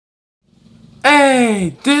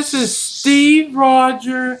Hey, this is Steve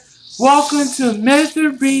Roger. Welcome to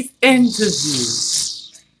Mr. Beast Interview.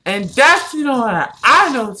 And that's what I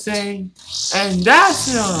don't say. And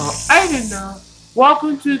that's what I don't know.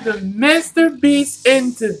 Welcome to the Mr. Beast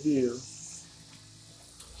Interview.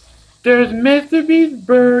 There's Mr. Beast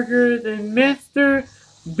Burgers and Mr.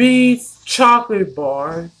 Beast Chocolate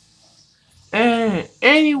Bars. And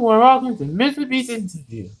anywhere, welcome to Mr. Beast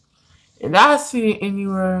Interview. And I see it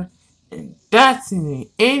anywhere. And that's in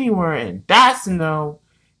anywhere, and that's a no,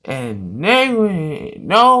 and they would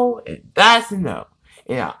no, and that's a no,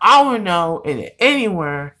 and I would know, and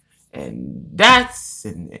anywhere, and that's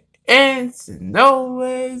in the ends, and no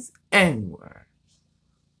ways, anywhere.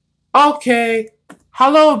 Okay,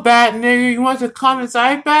 hello, bat nigga. You want to come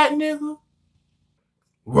inside, bat nigga?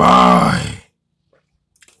 Why?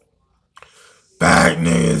 Bat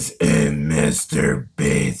niggas in Mr.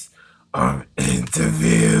 Beast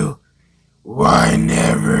interview. Why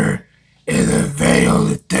never is a veil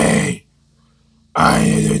today? I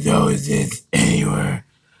never know this anywhere,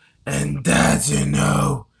 and that's a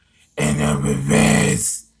no, and a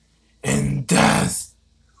revenge, and that's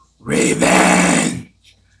revenge,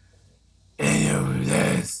 and a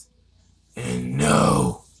revenge, and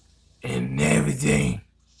no, and everything.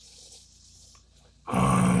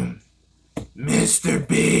 Mr.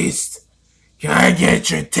 Beast, can I get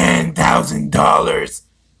your $10,000?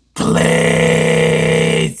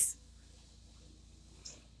 Please.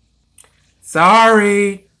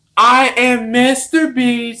 Sorry, I am Mr.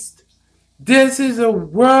 Beast. This is a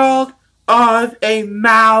world of a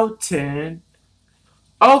mountain.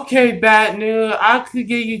 Okay, Bat Nigga, I could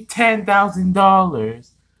give you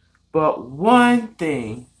 $10,000. But one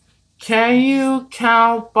thing, can you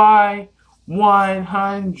count by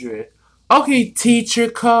 100? Okay, teacher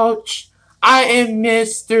coach, I am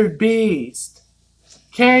Mr. Beast.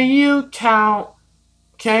 Can you count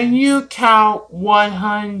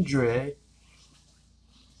 100?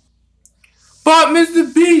 But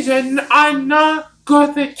Mr. Beast, I'm not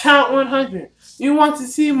going to count 100. You want to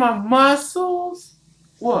see my muscles?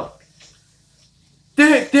 Look.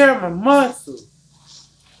 They're my muscles.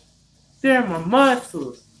 They're my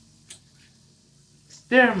muscles.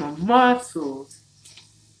 They're my muscles.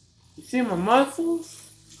 You see my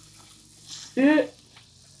muscles? See it?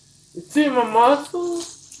 You see my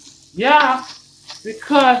muscles? Yeah,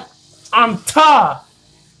 because I'm tough.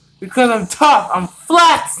 I'm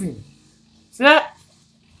flexing. See that?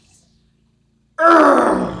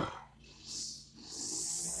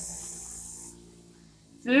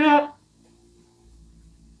 See that?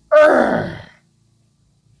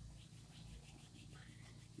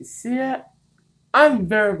 You see that? I'm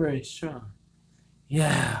very, very strong.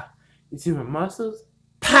 Yeah. You see my muscles?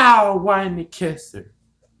 Power right in the kisser.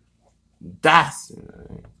 That's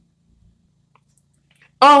it.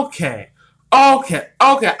 Okay.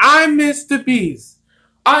 I'm Mr. Beast.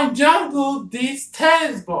 I juggled these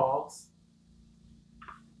tennis balls.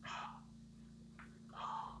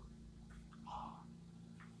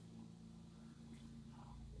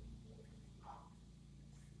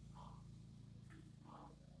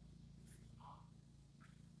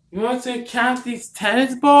 You want to count these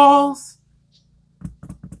tennis balls?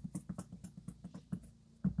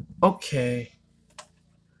 Okay.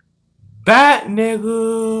 Bat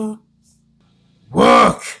nigga.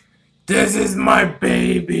 Look, this is my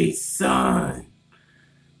baby son.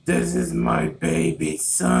 His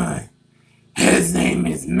name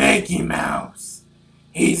is Mickey Mouse.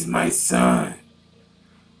 He's my son.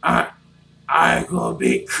 I gonna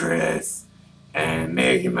be Chris, and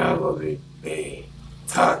Mickey Mouse will be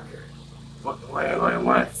Tucker. What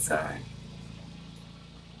son?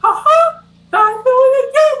 That's the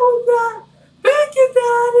game with that. Thank you,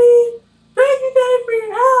 Daddy. Thank you, Daddy, for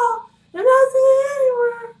your help. And that's it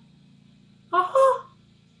anywhere.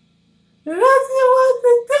 And that's it was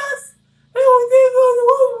the dust. And we did go to the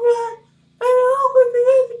Wolfman. And I hope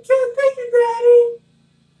the kid. Thank you, Daddy.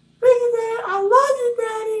 Thank you, Daddy. I love you,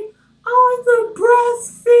 Daddy. I want to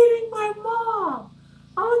breastfeeding my mom.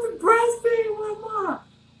 I want to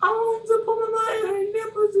put my mom in her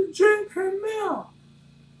nipples to drink her milk.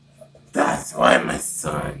 That's why, my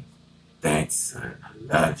son. Thanks, son. I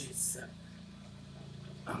love you, son.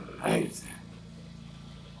 Amazing.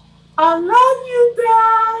 I love you,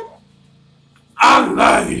 Dad. I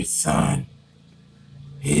love you, son.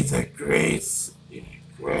 He's a great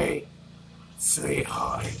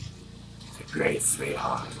sweetheart. He's a great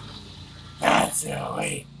sweetheart. That's it,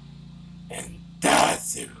 right. And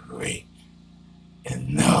that's it, right.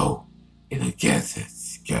 And no, it gets it.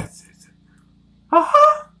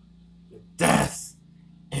 That's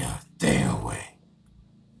in a day away.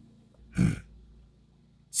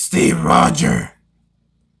 Steve Roger.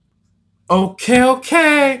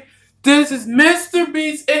 Okay. This is Mr.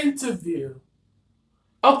 Beast's interview.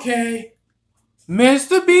 Okay.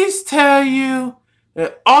 Mr. Beast tell you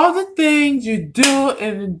that all the things you do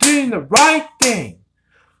and doing the right thing.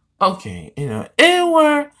 Okay,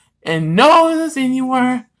 anywhere and no one is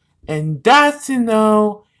anywhere, and that's a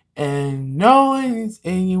no, and no one is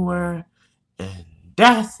anywhere, and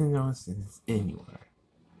that's a no one is anywhere.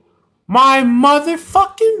 My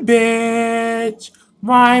motherfucking bitch.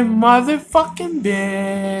 My motherfucking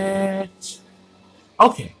bitch.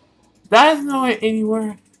 Okay, that's no one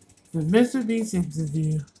anywhere. The Mr. Beast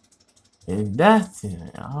interview, and that's it.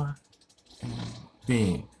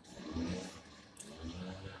 Being.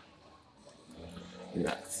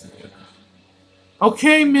 That's it.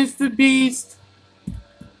 Okay, Mr. Beast.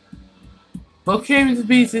 Okay, Mr.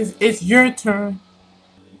 Beast, it's your turn.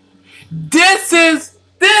 This is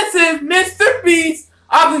Mr. Beast.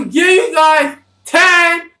 I can give you guys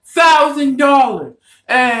 $10,000,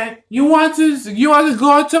 and you want to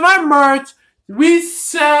go to my merch. We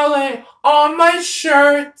sell it on my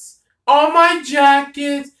shirts, on my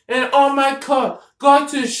jackets, and on my coat. Go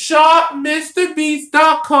to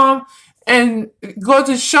shopmrbeast.com and go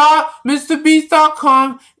to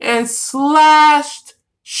shopmrbeast.com and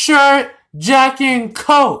 /shirt, jacket, and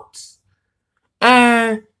coats.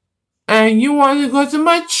 And you want to go to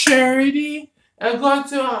my charity and go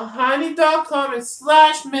to honey.com and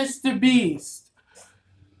 /MrBeast.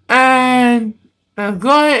 And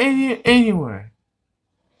go anywhere.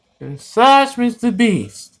 And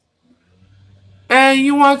 /MrBeast. And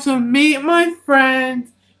you want to meet my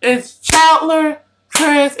friends. It's Chatler,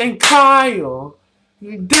 Chris, and Kyle.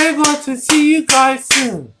 They're going to see you guys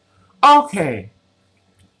soon. Okay.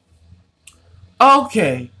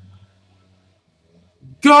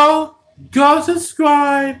 Go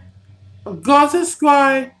subscribe. Go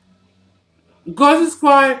subscribe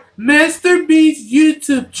Mr. Beast's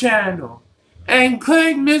YouTube channel. And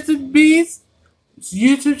click Mr. Beast's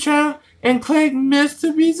YouTube channel. And click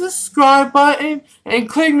Mr. Beast's subscribe button. And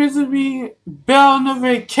click Mr. Beast's bell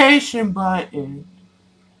notification button.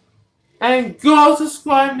 And go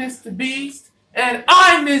subscribe Mr. Beast. And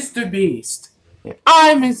I'm Mr. Beast.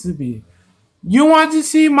 You want to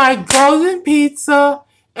see my golden pizza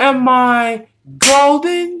and my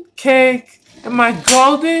golden cake and my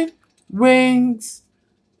golden wings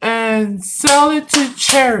and sell it to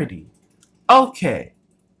charity. Okay.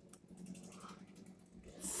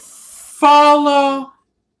 Follow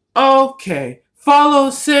 6-7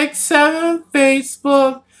 on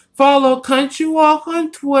Facebook. Follow CountryRock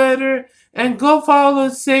on Twitter. And go follow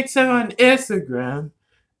 6-7 on Instagram.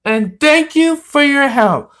 And thank you for your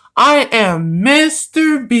help. I am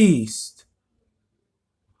Mr. Beast.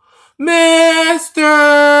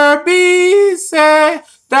 Mr. Beast said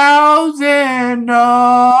 1,000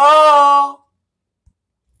 no.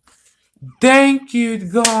 Thank you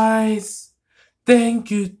guys.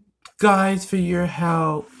 Thank you guys for your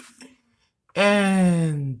help.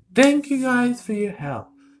 And thank you guys for your help.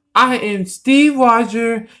 I am Steve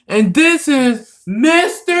Roger, and this is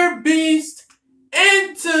Mr. Beast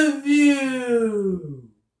Interview.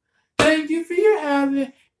 Thank you for your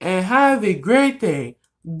help, and have a great day.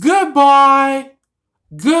 Goodbye.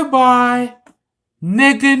 Nigga,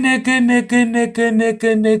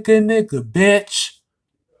 bitch.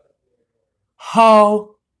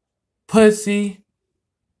 Hoe. Pussy.